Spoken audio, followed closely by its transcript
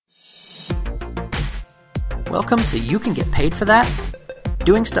Welcome to You Can Get Paid for That.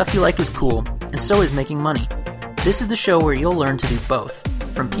 Doing stuff you like is cool, and so is making money. This is the show where you'll learn to do both,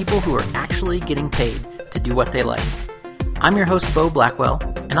 from people who are actually getting paid to do what they like. I'm your host, Bo Blackwell,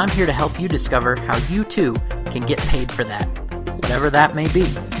 and I'm here to help you discover how you too can get paid for that, whatever that may be.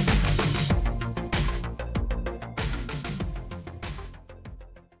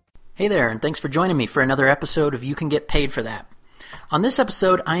 Hey there, and thanks for joining me for another episode of You Can Get Paid for That. On this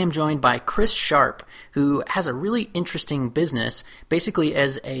episode, I am joined by Chris Sharp, who has a really interesting business, basically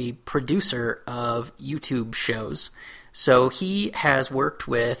as a producer of YouTube shows. So he has worked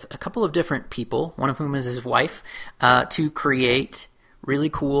with a couple of different people, one of whom is his wife, to create really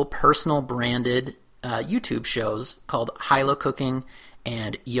cool personal branded YouTube shows called Hyla Cooking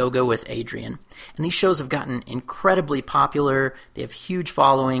and Yoga with Adriene. And these shows have gotten incredibly popular. They have huge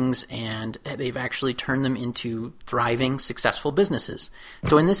followings, and they've actually turned them into thriving, successful businesses.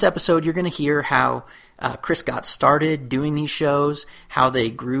 So in this episode, you're going to hear how Chris got started doing these shows, how they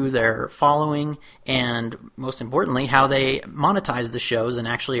grew their following, and most importantly, how they monetize the shows and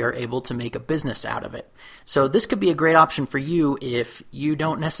actually are able to make a business out of it. So this could be a great option for you if you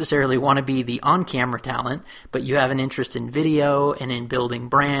don't necessarily want to be the on-camera talent, but you have an interest in video and in building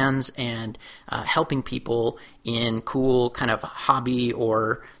brands and helping people in cool kind of hobby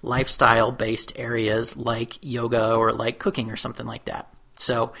or lifestyle-based areas like yoga or like cooking or something like that.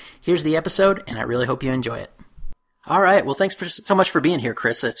 So here's the episode, and I really hope you enjoy it. All right. Well, thanks so much for being here,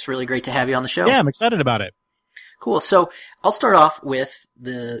 Chris. It's really great to have you on the show. Yeah, I'm excited about it. Cool. So I'll start off with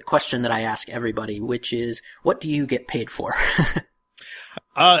the question that I ask everybody, which is, what do you get paid for?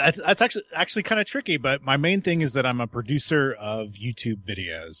 That's actually kind of tricky, but my main thing is that I'm a producer of YouTube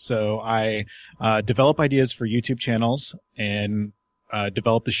videos. So I develop ideas for YouTube channels and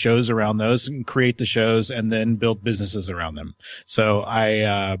develop the shows around those and create the shows and then build businesses around them. So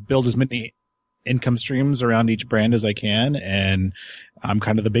I build as many income streams around each brand as I can, and I'm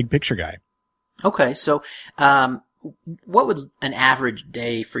kind of the big picture guy. Okay. So what would an average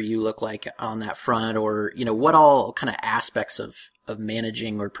day for you look like on that front? Or, you know, what all kind of aspects of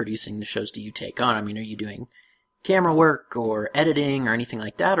managing or producing the shows do you take on? I mean, are you doing camera work or editing or anything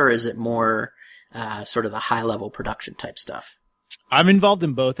like that? Or is it more sort of the high-level production type stuff? I'm involved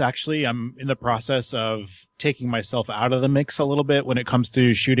in both, actually. I'm in the process of taking myself out of the mix a little bit when it comes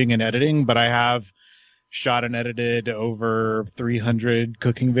to shooting and editing, but I have shot and edited over 300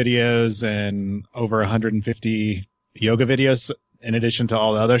 cooking videos and over 150 yoga videos in addition to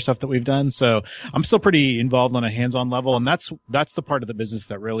all the other stuff that we've done. So I'm still pretty involved on a hands-on level, and that's the part of the business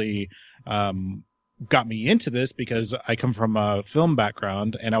that really got me into this, because I come from a film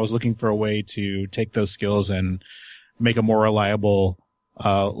background and I was looking for a way to take those skills and make a more reliable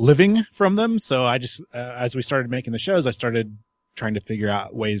living from them. So I just, as we started making the shows, I started trying to figure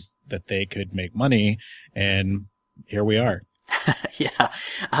out ways that they could make money, and here we are.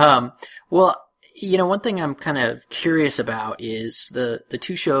 Yeah. Well, you know, one thing I'm kind of curious about is the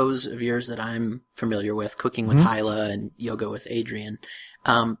two shows of yours that I'm familiar with, Cooking with Hyla and Yoga with Adriene.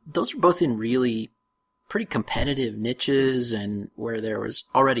 Those are both in really pretty competitive niches, and where there was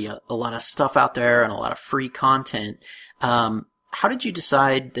already a lot of stuff out there and a lot of free content. How did you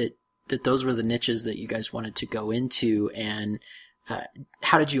decide that those were the niches that you guys wanted to go into, and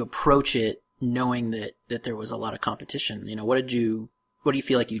how did you approach it knowing that there was a lot of competition? You know, what do you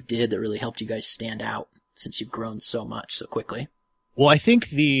feel like you did that really helped you guys stand out since you've grown so much so quickly? Well, I think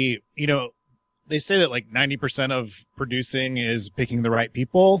they say that like 90% of producing is picking the right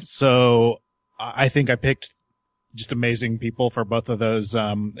people. So I think I picked just amazing people for both of those.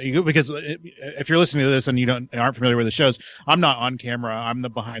 Because if you're listening to this and aren't familiar with the shows, I'm not on camera. I'm the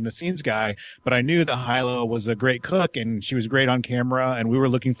behind the scenes guy, but I knew that Hyla was a great cook and she was great on camera, and we were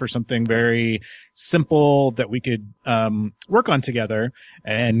looking for something very simple that we could, work on together.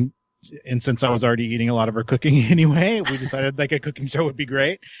 And since I was already eating a lot of her cooking anyway, we decided like a cooking show would be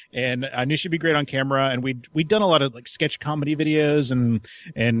great. And I knew she'd be great on camera. And we'd done a lot of like sketch comedy videos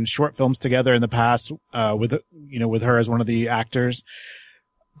and short films together in the past, with her as one of the actors.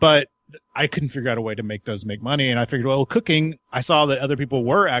 But I couldn't figure out a way to make those make money. And I figured, well, cooking, I saw that other people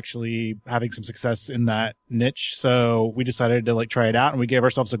were actually having some success in that niche. So we decided to like try it out, and we gave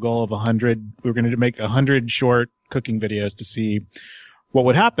ourselves a goal of 100. We were going to make 100 short cooking videos to see what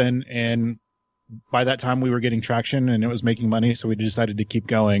would happen. And by that time we were getting traction and it was making money. So we decided to keep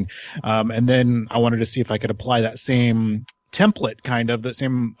going. And then I wanted to see if I could apply that same template, kind of the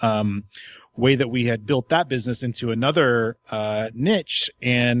same, way that we had built that business into another, niche.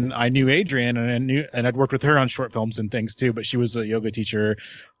 And I knew Adriene, and I'd worked with her on short films and things too, but she was a yoga teacher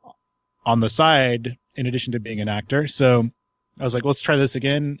on the side in addition to being an actor. So I was like, let's try this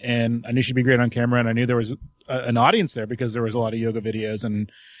again. And I knew she'd be great on camera, and I knew there was an audience there because there was a lot of yoga videos.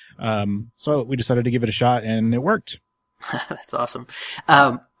 And, so we decided to give it a shot, and it worked. That's awesome.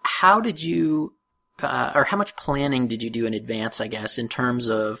 How did you, or how much planning did you do in advance, I guess, in terms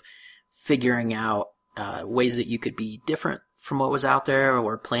of figuring out, ways that you could be different from what was out there,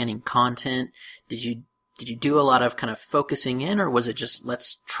 or planning content? Did you do a lot of kind of focusing in, or was it just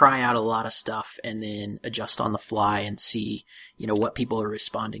let's try out a lot of stuff and then adjust on the fly and see, what people are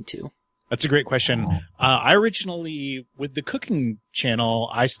responding to? That's a great question. I originally, with the cooking channel,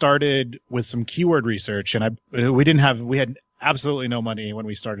 I started with some keyword research, and we had absolutely no money when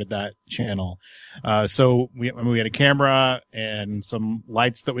we started that channel. So we had a camera and some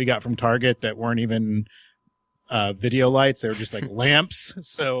lights that we got from Target that weren't even video lights. They were just like lamps.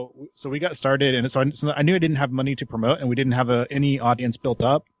 So we got started, and so I knew I didn't have money to promote, and we didn't have any audience built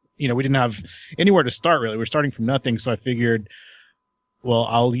up. We didn't have anywhere to start really. We're starting from nothing. So I figured, well,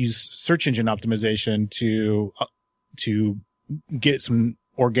 I'll use search engine optimization to get some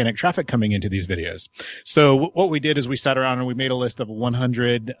organic traffic coming into these videos. So what we did is we sat around and we made a list of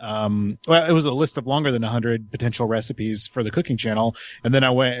 100, it was a list of longer than 100 potential recipes for the cooking channel. And then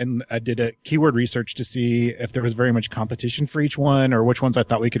I went and I did a keyword research to see if there was very much competition for each one, or which ones I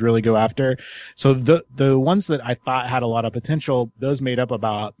thought we could really go after. So the ones that I thought had a lot of potential, those made up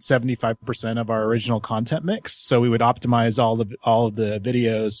about 75% of our original content mix. So we would optimize all of the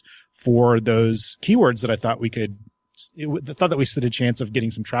videos for those keywords that I thought that we stood a chance of getting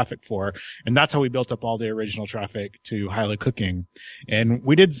some traffic for. And that's how we built up all the original traffic to Hyla Cooking. And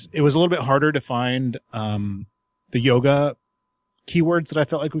it was a little bit harder to find, the yoga keywords that I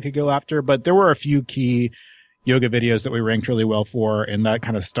felt like we could go after, but there were a few key yoga videos that we ranked really well for. And that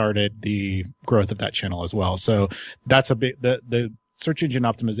kind of started the growth of that channel as well. So that's the search engine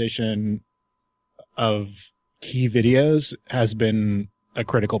optimization of key videos has been a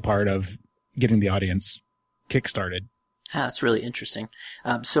critical part of getting the audience kickstarted. That's really interesting.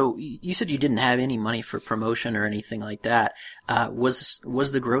 So you said you didn't have any money for promotion or anything like that. Was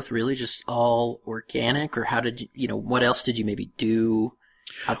the growth really just all organic, or how did what else did you maybe do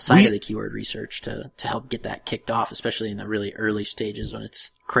outside of the keyword research to help get that kicked off, especially in the really early stages when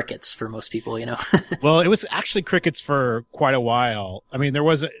it's crickets for most people, Well, it was actually crickets for quite a while. I mean,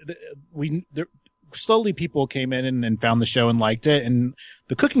 slowly people came in and found the show and liked it. And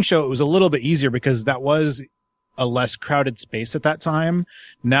the cooking show, it was a little bit easier because that was a less crowded space at that time.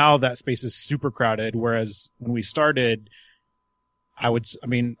 Now that space is super crowded. Whereas when we started,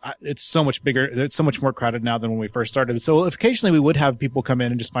 it's so much bigger. It's so much more crowded now than when we first started. So occasionally we would have people come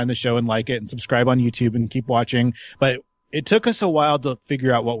in and just find the show and like it and subscribe on YouTube and keep watching. But it took us a while to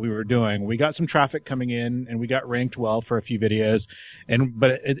figure out what we were doing. We got some traffic coming in and we got ranked well for a few videos.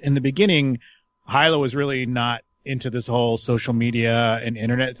 But in the beginning, Hyla was really not into this whole social media and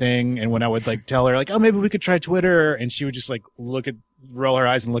internet thing. And when I would tell her oh, maybe we could try Twitter, and she would just roll her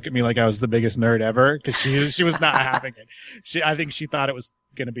eyes and look at me like I was the biggest nerd ever, because she was not having it. I think she thought it was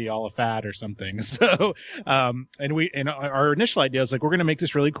going to be all a fad or something. So, and our initial idea is we're going to make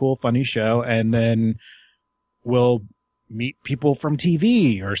this really cool, funny show, and then we'll meet people from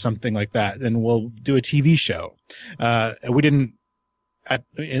TV or something like that. Then we'll do a TV show. I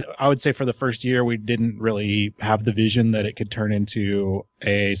would say for the first year, we didn't really have the vision that it could turn into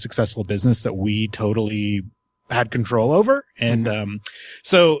a successful business that we totally had control over. And,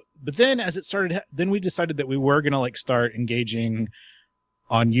 but then as it started, then we decided that we were going to start engaging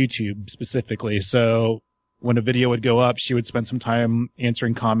on YouTube specifically. So when a video would go up, she would spend some time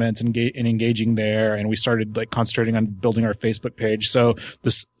answering comments and engaging there. And we started concentrating on building our Facebook page. So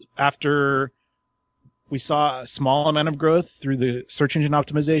after we saw a small amount of growth through the search engine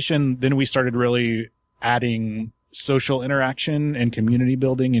optimization, then we started really adding social interaction and community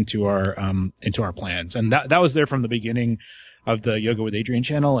building into our plans. And that was there from the beginning of the Yoga with Adriene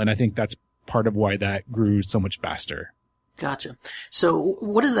channel. And I think that's part of why that grew so much faster. Gotcha. So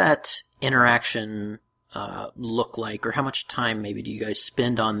what does that interaction look like, or how much time maybe do you guys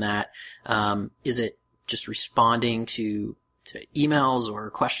spend on that? Is it just responding to emails or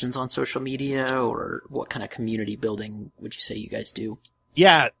questions on social media, or what kind of community building would you say you guys do?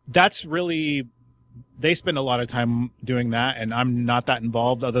 Yeah, that's really, they spend a lot of time doing that, and I'm not that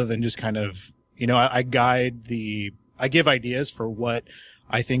involved other than just kind of, I give ideas for what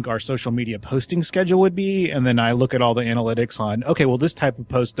I think our social media posting schedule would be. And then I look at all the analytics on, okay, well, this type of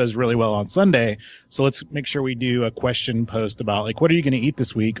post does really well on Sunday. So let's make sure we do a question post about what are you going to eat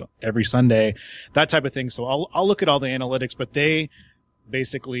this week every Sunday, that type of thing. So I'll look at all the analytics, but they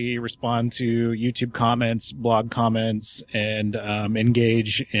basically respond to YouTube comments, blog comments, and,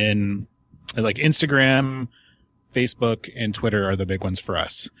 engage in Instagram, Facebook and Twitter are the big ones for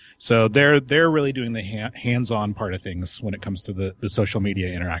us. So they're really doing the hands-on part of things when it comes to the social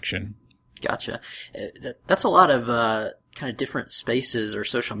media interaction. Gotcha. That's a lot of kind of different spaces or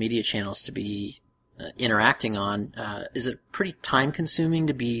social media channels to be interacting on. Is it pretty time-consuming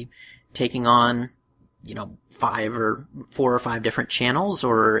to be taking on, 4 or 5 different channels,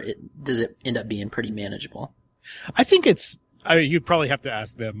 or does it end up being pretty manageable? I think you'd probably have to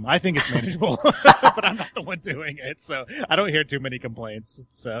ask them. I think it's manageable, but I'm not the one doing it, so I don't hear too many complaints.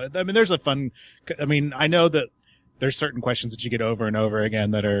 So, I know that there's certain questions that you get over and over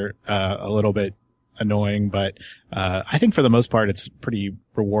again that are a little bit annoying, but I think for the most part, it's pretty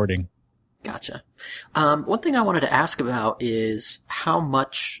rewarding. Gotcha. One thing I wanted to ask about is how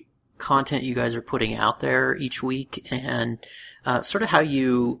much content you guys are putting out there each week, and sort of how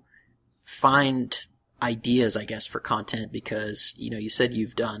you find ideas, I guess, for content, because, you said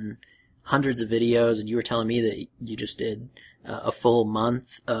you've done hundreds of videos, and you were telling me that you just did a full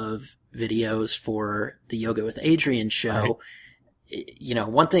month of videos for the Yoga with Adrian show. Right.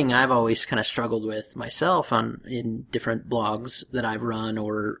 One thing I've always kind of struggled with myself in different blogs that I've run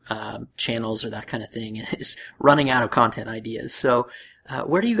or channels or that kind of thing is running out of content ideas. So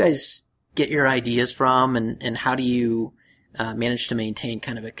where do you guys get your ideas from, and how do you manage to maintain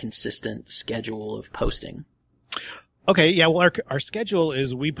kind of a consistent schedule of posting? Okay. Yeah. Well, our schedule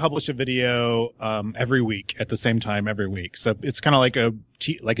is we publish a video, every week at the same time every week. So it's kind of like a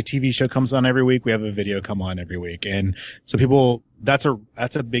TV show comes on every week. We have a video come on every week. And so that's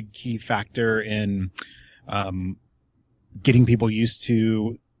a big key factor in, getting people used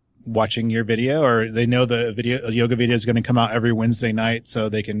to watching your video, or they know the yoga video is going to come out every Wednesday night, so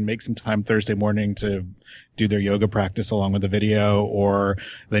they can make some time Thursday morning to do their yoga practice along with the video, or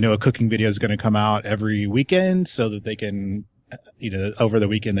they know a cooking video is going to come out every weekend so that they can, over the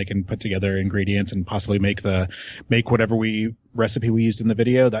weekend they can put together ingredients and possibly make whatever recipe we used in the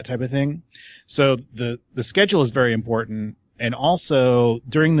video, that type of thing. So the schedule is very important. And also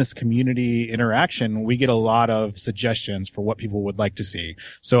during this community interaction, we get a lot of suggestions for what people would like to see.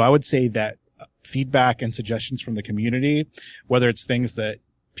 So I would say that feedback and suggestions from the community, whether it's things that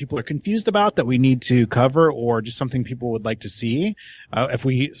people are confused about that we need to cover, or just something people would like to see, if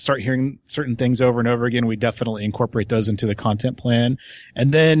we start hearing certain things over and over again, we definitely incorporate those into the content plan.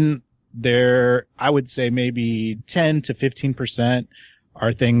 And then I would say maybe 10 to 15%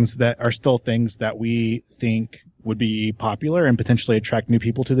 are things that we think would be popular and potentially attract new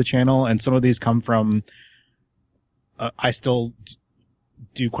people to the channel. And some of these come from, I still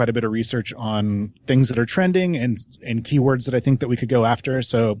do quite a bit of research on things that are trending and keywords that I think that we could go after.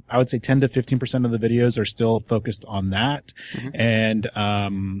 So I would say 10 to 15% of the videos are still focused on that. Mm-hmm.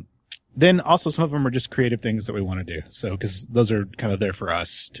 And, then also some of them are just creative things that we want to do. So, cause those are kind of there for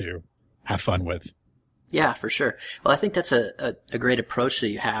us to have fun with. Yeah, for sure. Well, I think that's a great approach that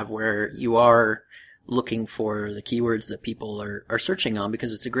you have, where you are looking for the keywords that people are searching on,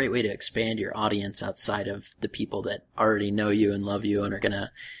 because it's a great way to expand your audience outside of the people that already know you and love you and are going to,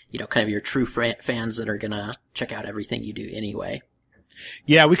 kind of your true fans that are going to check out everything you do anyway.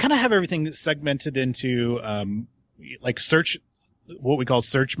 Yeah, we kind of have everything segmented into, what we call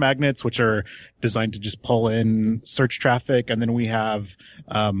search magnets, which are designed to just pull in search traffic. And then we have,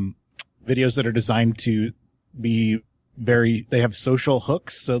 videos that are designed to be they have social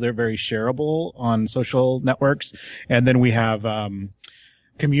hooks, so they're very shareable on social networks. And then we have,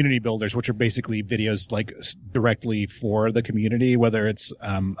 community builders, which are basically videos like directly for the community, whether it's,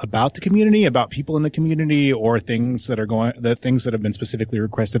 about the community, about people in the community, or things that have been specifically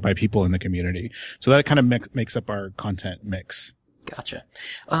requested by people in the community. So that kind of makes up our content mix. Gotcha.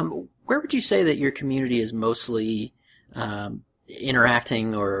 Where would you say that your community is mostly,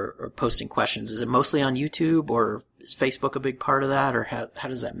 interacting or posting questions? Is it mostly on YouTube, or is Facebook a big part of that, or how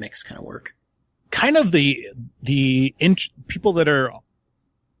does that mix kind of work? Kind of people that are,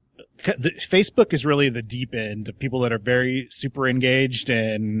 Facebook is really the deep end of people that are very super engaged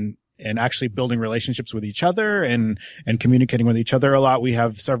and actually building relationships with each other and communicating with each other a lot. We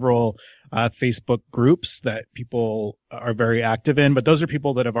have several Facebook groups that people are very active in, but those are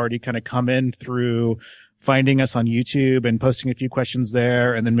people that have already kind of come in through finding us on YouTube and posting a few questions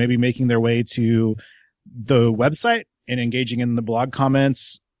there, and then maybe making their way to the website and engaging in the blog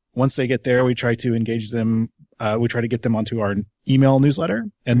comments. Once they get there, we try to engage them. We try to get them onto our email newsletter,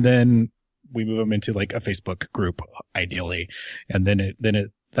 and then we move them into like a Facebook group, ideally. And then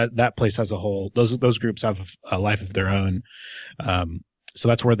that place has a whole, those groups have a life of their own. So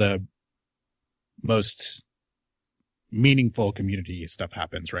that's where the most meaningful community stuff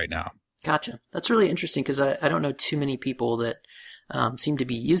happens right now. Gotcha. That's really interesting, because I don't know too many people that seem to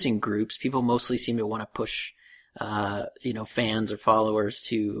be using groups. People mostly seem to want to push fans or followers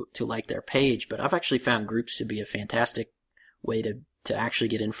to like their page. But I've actually found groups to be a fantastic way to actually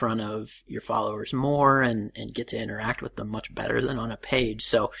get in front of your followers more and get to interact with them much better than on a page.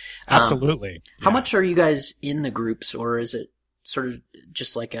 So, absolutely. Yeah. How much are you guys in the groups, or is it sort of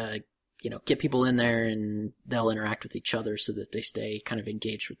just like get people in there and they'll interact with each other so that they stay kind of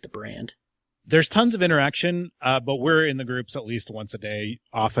engaged with the brand? There's tons of interaction, but we're in the groups at least once a day,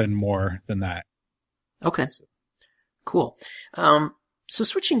 often more than that. Okay. Cool. So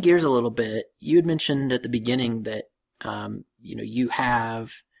switching gears a little bit, you had mentioned at the beginning that, you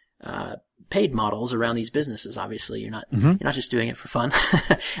have, paid models around these businesses. Obviously, you're not just doing it for fun.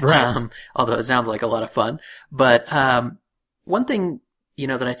 Right. Although it sounds like a lot of fun. But, one thing,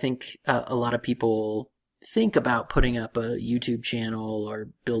 that I think a lot of people think about putting up a YouTube channel or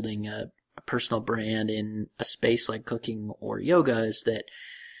building a personal brand in a space like cooking or yoga is that,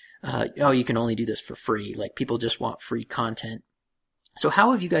 you can only do this for free. Like, people just want free content. So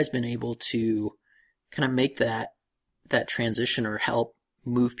how have you guys been able to kind of make that transition or help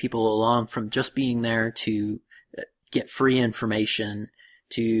move people along from just being there to get free information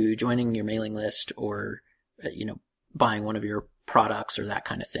to joining your mailing list or, buying one of your products or that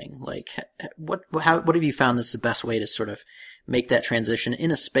kind of thing? Like, what have you found is the best way to sort of make that transition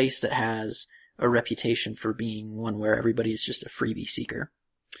in a space that has a reputation for being one where everybody is just a freebie seeker?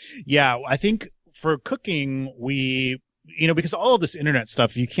 Yeah, I think for cooking, because all of this internet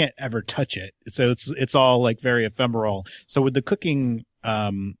stuff, you can't ever touch it. So it's all like very ephemeral. So with the cooking,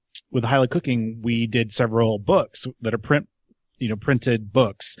 with Highlight Cooking, we did several books that are printed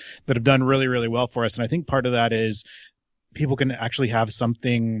books that have done really, really well for us. And I think part of that is people can actually have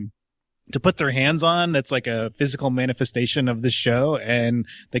something to put their hands on that's like a physical manifestation of this show, and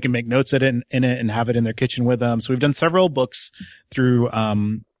they can make notes in it and have it in their kitchen with them. So we've done several books through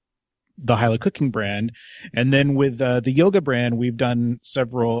the Highlight Cooking brand. And then with the yoga brand, we've done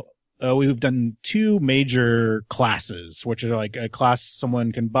two major classes, which are like a class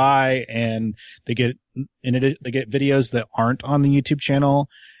someone can buy, and they get videos that aren't on the YouTube channel,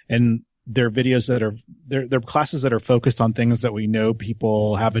 and they're videos that are they're classes that are focused on things that we know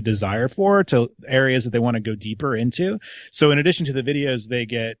people have a desire for, to areas that they want to go deeper into. So in addition to the videos, they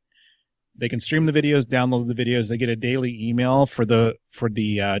can stream the videos, download the videos. They get a daily email for the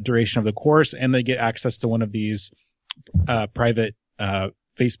duration of the course, and they get access to one of these private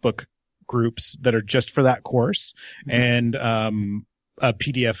Facebook groups that are just for that course, and a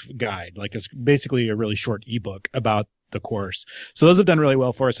PDF guide. Like, it's basically a really short ebook about the course. So those have done really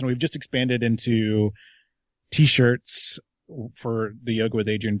well for us, and we've just expanded into t-shirts for the Yoga with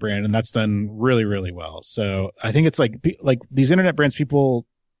Adrian brand, and that's done really, really well. So I think it's like these internet brands, people,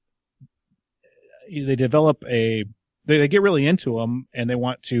 they develop they get really into them, and they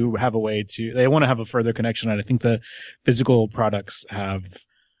want to have a further connection. And I think the physical products have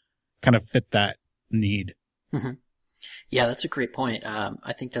kind of fit that need. Mm-hmm. Yeah, that's a great point.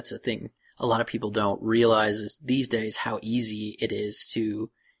 I think that's a thing a lot of people don't realize these days, how easy it is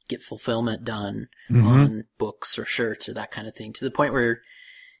to get fulfillment done on books or shirts or that kind of thing, to the point where,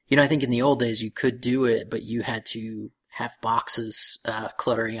 I think in the old days you could do it, but you had to have boxes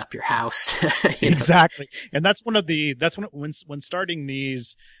cluttering up your house. Exactly. And when starting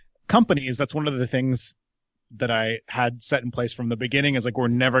these companies, that's one of the things that I had set in place from the beginning, is like, we're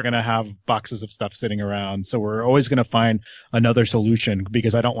never going to have boxes of stuff sitting around. So we're always going to find another solution,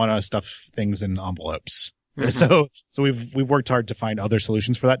 because I don't want to stuff things in envelopes. So we've worked hard to find other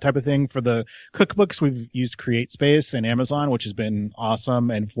solutions for that type of thing. For the cookbooks, we've used CreateSpace and Amazon, which has been awesome.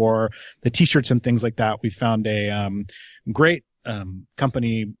 And for the t-shirts and things like that, we found a great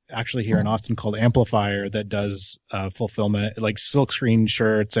company actually here in Austin called Amplifier that does fulfillment, like silkscreen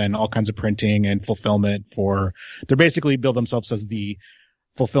shirts and all kinds of printing and fulfillment they basically build themselves as the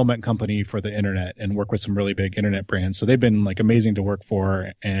fulfillment company for the internet, and work with some really big internet brands. So they've been like amazing to work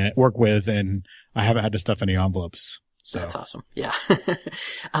with, and I haven't had to stuff any envelopes. So that's awesome. Yeah.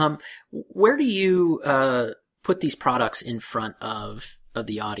 Where do you put these products in front of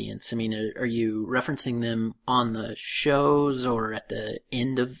the audience? I mean, are you referencing them on the shows or at the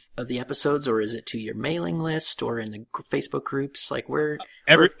end of the episodes, or is it to your mailing list or in the Facebook groups? Like,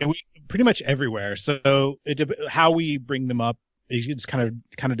 pretty much everywhere. So how we bring them up, it just kind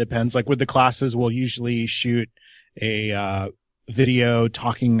of depends. Like with the classes, we'll usually shoot a video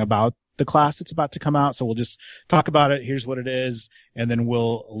talking about the class that's about to come out. So we'll just talk about it. Here's what it is. And then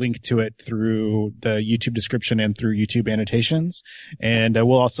we'll link to it through the YouTube description and through YouTube annotations. And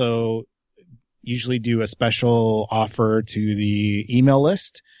we'll also usually do a special offer to the email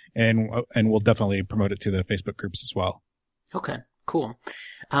list, and we'll definitely promote it to the Facebook groups as well. Okay. Cool.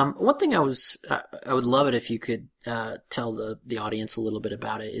 One thing I would love it if you could tell the audience a little bit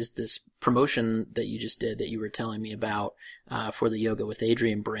about it is this promotion that you just did that you were telling me about for the Yoga with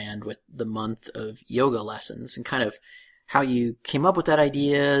Adriene brand with the month of yoga lessons and kind of how you came up with that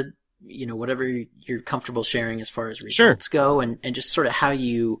idea, whatever you're comfortable sharing as far as results go, and just sort of how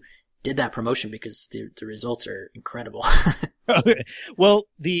you did that promotion because the results are incredible. Well,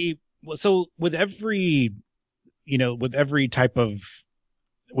 so with every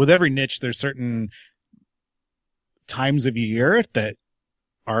niche, there's certain times of year that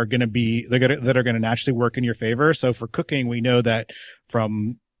are going to naturally work in your favor. So for cooking, we know that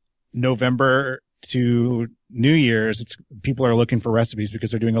from November to New Year's, people are looking for recipes because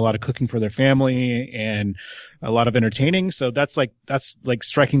they're doing a lot of cooking for their family and a lot of entertaining. So that's like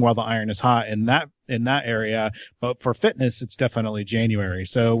striking while the iron is hot in that area. But for fitness, it's definitely January.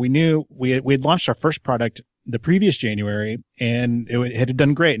 So we knew we had launched our first product the previous January and it had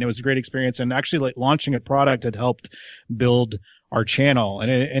done great and it was a great experience. And actually like launching a product had helped build our channel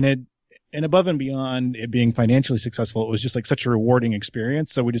and above and beyond it being financially successful, it was just like such a rewarding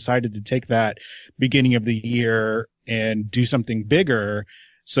experience. So we decided to take that beginning of the year and do something bigger.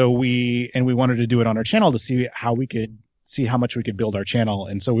 So we wanted to do it on our channel to see how much we could build our channel.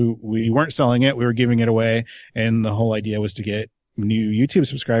 And so we weren't selling it. We were giving it away. And the whole idea was to get new YouTube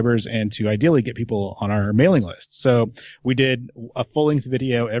subscribers and to ideally get people on our mailing list. So we did a full length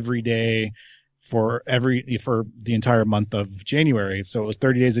video every day for the entire month of January. So it was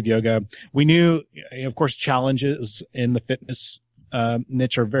 30 days of yoga. We knew, of course, challenges in the fitness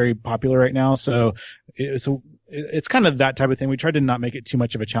niche are very popular right now. So it's kind of that type of thing. We tried to not make it too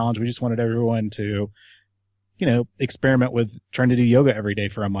much of a challenge. We just wanted everyone to, experiment with trying to do yoga every day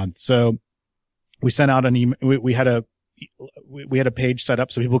for a month. So we sent out an email. We had a page set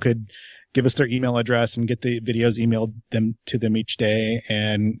up so people could give us their email address and get the videos emailed to them each day.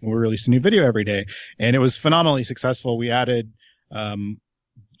 And we released a new video every day. And it was phenomenally successful. We added,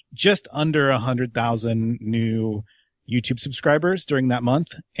 just under 100,000 new YouTube subscribers during that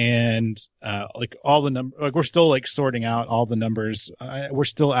month. And, we're still sorting out all the numbers. We're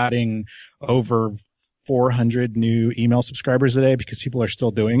still adding over 400 new email subscribers a day because people are still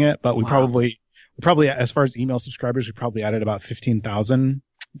doing it. But we probably, as far as email subscribers, we probably added about 15,000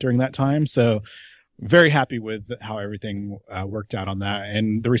 during that time. So very happy with how everything worked out on that.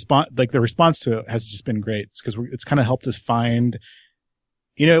 And the response to it has just been great because it's kind of helped us find,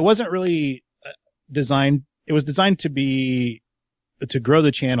 it wasn't really designed. It was designed to grow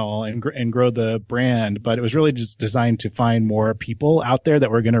the channel and grow the brand, but it was really just designed to find more people out there that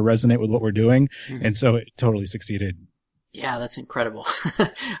were going to resonate with what we're doing. Mm-hmm. And so it totally succeeded. Yeah, that's incredible.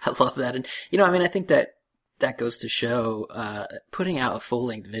 I love that. And, I think that goes to show, putting out a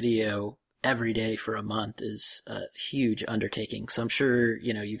full-length video every day for a month is a huge undertaking. So I'm sure,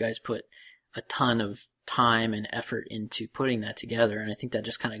 you guys put a ton of time and effort into putting that together. And I think that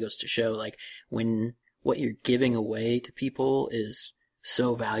just kind of goes to show, when what you're giving away to people is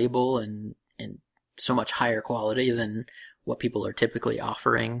so valuable and so much higher quality than what people are typically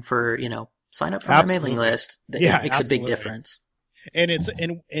offering for, sign up for my mailing list. That makes a big difference. And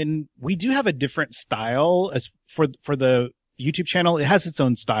and we do have a different style as for the YouTube channel. It has its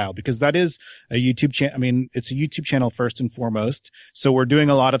own style because that is a YouTube channel. I mean, it's a YouTube channel first and foremost. So we're doing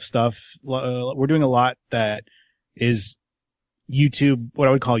a lot of stuff. We're doing a lot that is YouTube, what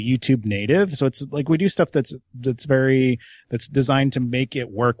I would call YouTube native. So it's we do stuff that's designed to make it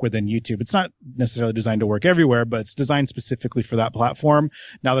work within YouTube. It's not necessarily designed to work everywhere, but it's designed specifically for that platform.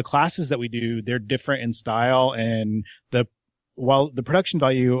 Now the classes that we do, they're different in style, and while the production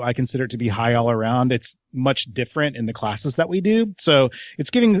value I consider it to be high all around, it's much different in the classes that we do. So it's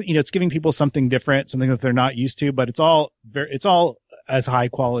giving people something different, something that they're not used to, but it's all as high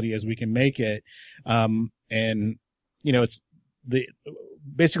quality as we can make it.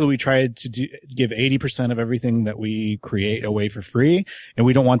 Basically we tried to give 80% of everything that we create away for free. And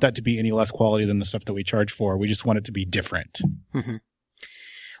we don't want that to be any less quality than the stuff that we charge for. We just want it to be different. Mm-hmm.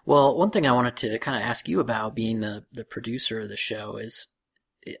 Well, one thing I wanted to kind of ask you about being the producer of the show is,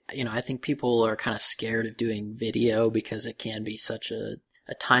 I think people are kind of scared of doing video because it can be such a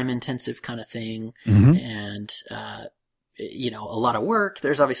time intensive kind of thing. Mm-hmm. And, a lot of work.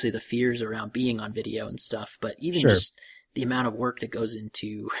 There's obviously the fears around being on video and stuff, but even just the amount of work that goes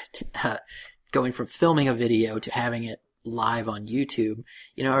into going from filming a video to having it live on YouTube,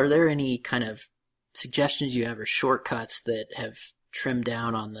 are there any kind of suggestions you have or shortcuts that have trimmed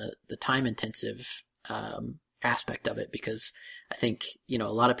down on the time intensive aspect of it? Because I think, a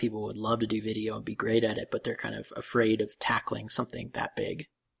lot of people would love to do video and be great at it, but they're kind of afraid of tackling something that big.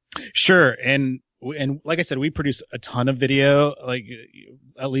 Sure. And and like I said, we produce a ton of video, like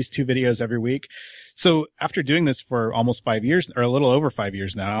at least 2 videos every week. So after doing this for almost 5 years, or a little over 5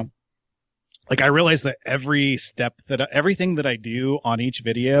 years now, like I realized that everything that I do on each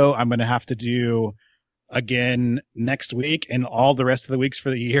video, I'm going to have to do again next week and all the rest of the weeks for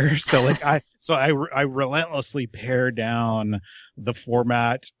the year. So like I relentlessly pare down the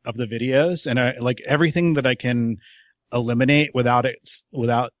format of the videos, and I like everything that I can eliminate without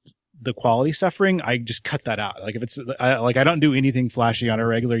the quality suffering. I just cut that out. Like if it's I don't do anything flashy on our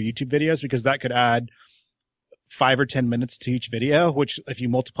regular YouTube videos, because that could add 5 or 10 minutes to each video, which if you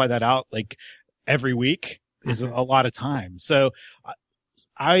multiply that out like every week is a lot of time. So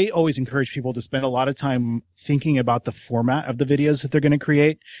I always encourage people to spend a lot of time thinking about the format of the videos that they're going to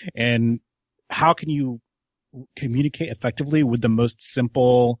create, and how can you communicate effectively with the most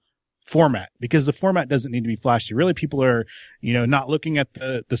simple format, because the format doesn't need to be flashy. Really, people are, not looking at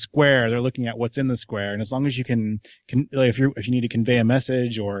the square, they're looking at what's in the square. And as long as you can like if you need to convey a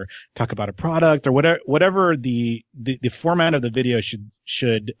message or talk about a product or whatever the format of the video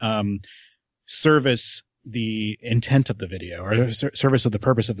should service the intent of the video, or service of the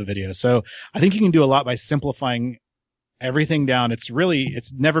purpose of the video. So I think you can do a lot by simplifying everything down. It's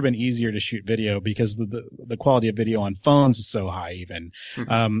never been easier to shoot video because the quality of video on phones is so high even.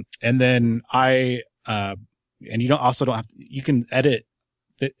 And then and you don't have to, you can edit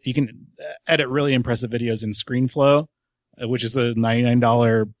really impressive videos in ScreenFlow, which is a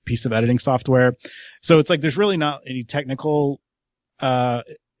 $99 piece of editing software. So it's like, there's really not any technical, when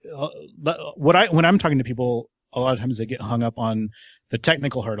I'm talking to people, a lot of times they get hung up on the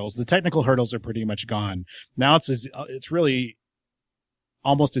technical hurdles. The technical hurdles are pretty much gone. Now it's really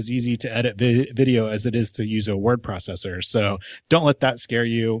almost as easy to edit video as it is to use a word processor. So don't let that scare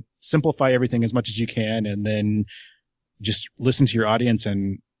you. Simplify everything as much as you can, and then just listen to your audience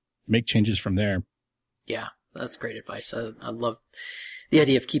and make changes from there. Yeah, that's great advice. I love the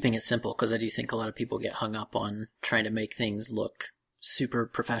idea of keeping it simple, because I do think a lot of people get hung up on trying to make things look super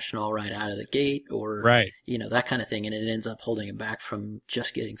professional right out of the gate, or right, that kind of thing, and it ends up holding them back from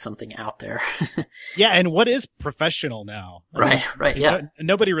just getting something out there. Yeah, and what is professional now? Right, yeah.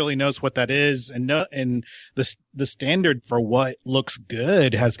 Nobody really knows what that is, and the standard for what looks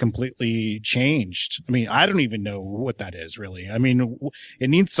good has completely changed. I mean, I don't even know what that is really. I mean, it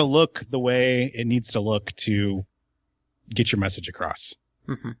needs to look the way it needs to look to get your message across.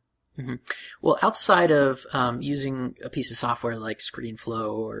 Mm-hmm. Mm-hmm. Well, outside of using a piece of software like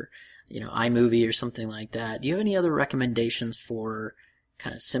ScreenFlow or iMovie or something like that, do you have any other recommendations for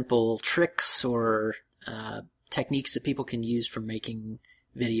kind of simple tricks or techniques that people can use for making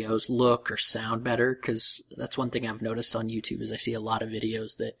videos look or sound better? Because that's one thing I've noticed on YouTube is I see a lot of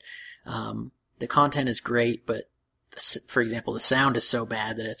videos that the content is great, but for example, the sound is so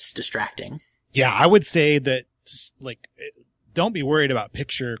bad that it's distracting. Yeah, I would say that don't be worried about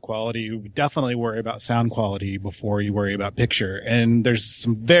picture quality. You definitely worry about sound quality before you worry about picture. And there's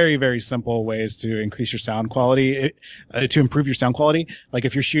some very, very simple ways to increase your sound quality, to improve your sound quality. Like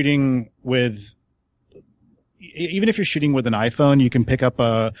if you're shooting with, even if you're shooting with an iPhone, you can pick up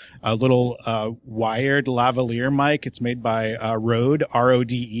a little wired lavalier mic. It's made by Rode,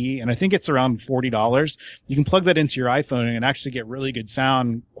 RODE, and I think it's around $40. You can plug that into your iPhone and actually get really good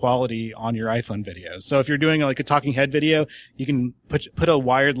sound quality on your iPhone videos. So if you're doing like a talking head video, you can put a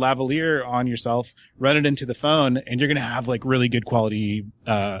wired lavalier on yourself, run it into the phone, and you're going to have like really good quality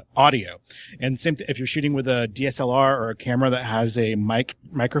audio. And same if you're shooting with a DSLR or a camera that has a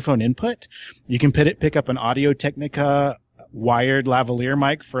microphone input, you can pick up an Audio Technica wired lavalier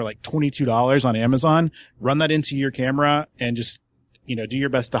mic for like $22 on Amazon, run that into your camera, and just do your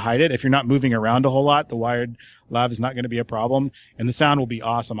best to hide it. If you're not moving around a whole lot, the wired lav is not going to be a problem, and the sound will be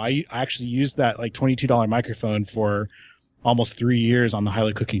awesome. I actually used that like $22 microphone for almost 3 years on the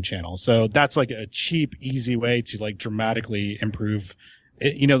Highly Cooking channel. So that's like a cheap, easy way to like dramatically improve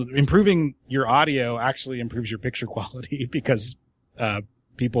it. Improving your audio actually improves your picture quality because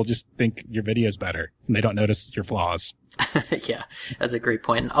people just think your video is better and they don't notice your flaws. Yeah, that's a great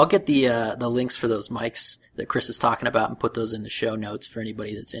point. And I'll get the links for those mics that Chris is talking about and put those in the show notes for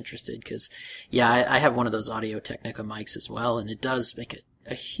anybody that's interested. Because, yeah, I have one of those Audio Technica mics as well, and it does make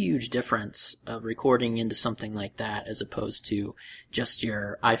a huge difference of recording into something like that as opposed to just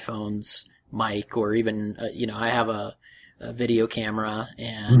your iPhone's mic, or even, I have a video camera,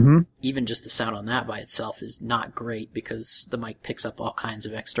 and even just the sound on that by itself is not great because the mic picks up all kinds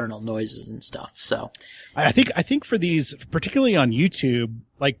of external noises and stuff. So I think for these, particularly on YouTube,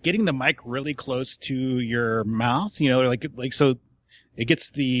 like getting the mic really close to your mouth, so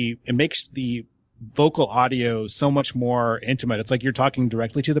it makes the vocal audio so much more intimate. It's like you're talking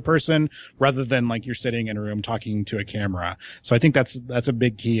directly to the person rather than like you're sitting in a room talking to a camera. So I think that's a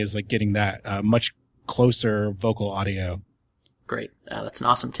big key, is like getting that much closer vocal audio. Great. That's an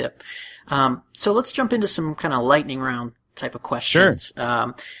awesome tip. So let's jump into some kind of lightning round type of questions.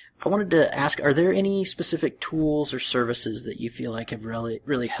 Sure. I wanted to ask, are there any specific tools or services that you feel like have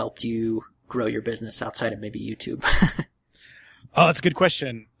really helped you grow your business outside of maybe YouTube? Oh, that's a good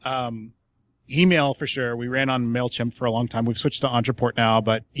question. Email for sure. We ran on MailChimp for a long time. We've switched to Ontraport now,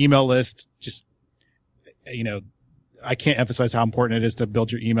 but email list, just, I can't emphasize how important it is to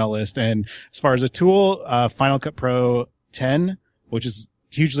build your email list. And as far as a tool, Final Cut Pro 10, which is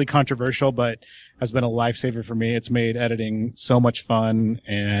hugely controversial, but has been a lifesaver for me. It's made editing so much fun,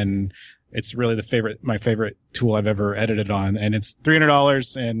 and it's really my favorite tool I've ever edited on. And it's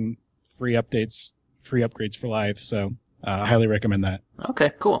 $300 and free upgrades for life. So, I highly recommend that.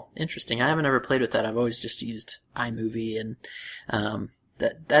 Okay, cool. Interesting. I haven't ever played with that. I've always just used iMovie, and,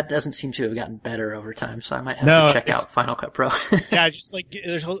 that doesn't seem to have gotten better over time. So I might have to check out Final Cut Pro. Yeah, just like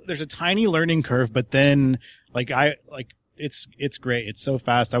there's a tiny learning curve, but then it's great. It's so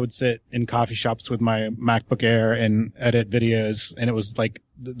fast. I would sit in coffee shops with my MacBook Air and edit videos, and it was like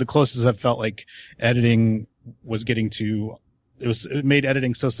the closest I've felt like editing was getting to. It made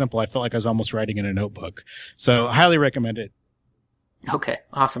editing so simple. I felt like I was almost writing in a notebook. So I highly recommend it. Okay,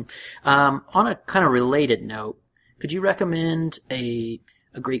 awesome. On a kind of related note, could you recommend a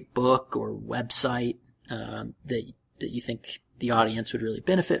great book or website that you think the audience would really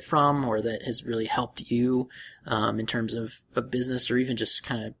benefit from, or that has really helped you in terms of a business, or even just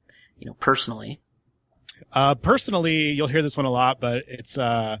kind of personally? Personally, you'll hear this one a lot, but it's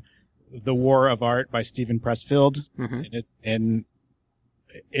The War of Art by Steven Pressfield. Mm-hmm. And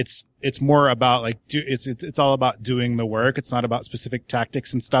it's more about like, it's all about doing the work. It's not about specific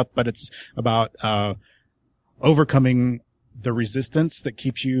tactics and stuff, but it's about, overcoming the resistance that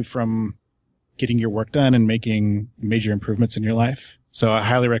keeps you from getting your work done and making major improvements in your life. So I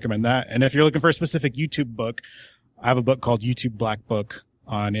highly recommend that. And if you're looking for a specific YouTube book, I have a book called YouTube Black Book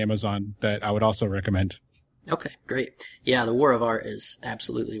on Amazon that I would also recommend. Okay, great. Yeah, The War of Art is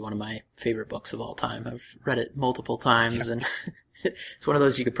absolutely one of my favorite books of all time. I've read it multiple times, and it's one of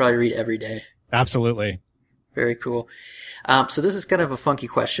those you could probably read every day. Absolutely. Very cool. So this is kind of a funky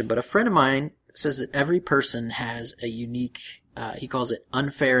question, but a friend of mine says that every person has a unique, he calls it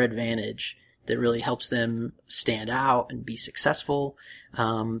unfair advantage, that really helps them stand out and be successful,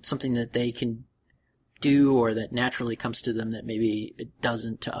 something that they can do or that naturally comes to them that maybe it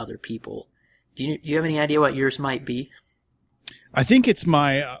doesn't to other people. Do you have any idea what yours might be? I think it's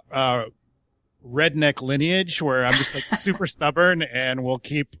my redneck lineage, where I'm just like super stubborn and will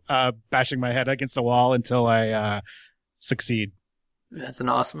keep bashing my head against the wall until I succeed. That's an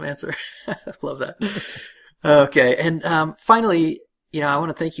awesome answer. I love that. Okay, and finally, I want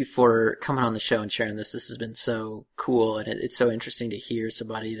to thank you for coming on the show and sharing this. This has been so cool, and it's so interesting to hear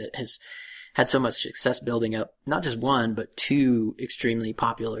somebody that has had so much success building up not just one, but two extremely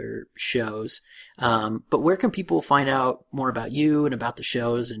popular shows. But where can people find out more about you and about the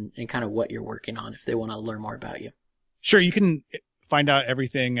shows and kind of what you're working on if they want to learn more about you? Sure. You can find out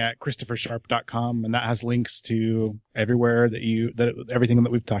everything at ChristopherSharp.com, and that has links to everywhere everything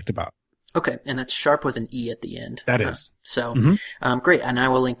that we've talked about. Okay. And that's Sharp with an E at the end. That is. So, great. And I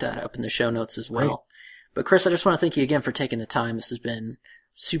will link that up in the show notes as well. Great. But Chris, I just want to thank you again for taking the time. This has been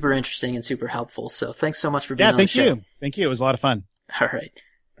super interesting and super helpful. So thanks so much for being on the show. Thank you. It was a lot of fun. All right.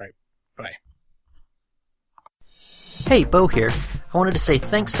 Bye. Hey, Bo here. I wanted to say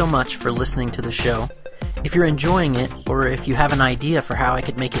thanks so much for listening to the show. If you're enjoying it, or if you have an idea for how I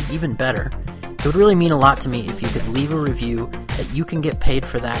could make it even better, it would really mean a lot to me if you could leave a review at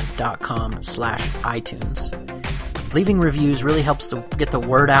youcangetpaidforthat.com/iTunes. Leaving reviews really helps to get the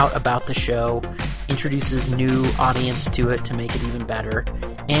word out about the show, introduces new audience to it to make it even better,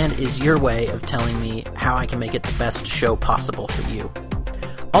 and is your way of telling me how I can make it the best show possible for you.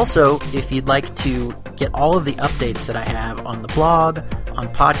 Also, if you'd like to get all of the updates that I have on the blog,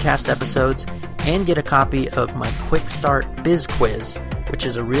 on podcast episodes, and get a copy of my Quick Start Biz Quiz, which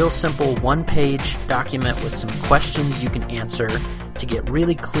is a real simple one-page document with some questions you can answer to get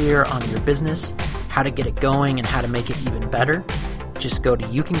really clear on your business, how to get it going, and how to make it even better, just go to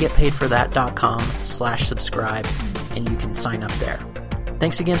youcangetpaidforthat.com/subscribe and you can sign up there.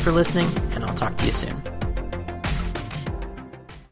 Thanks again for listening, and I'll talk to you soon.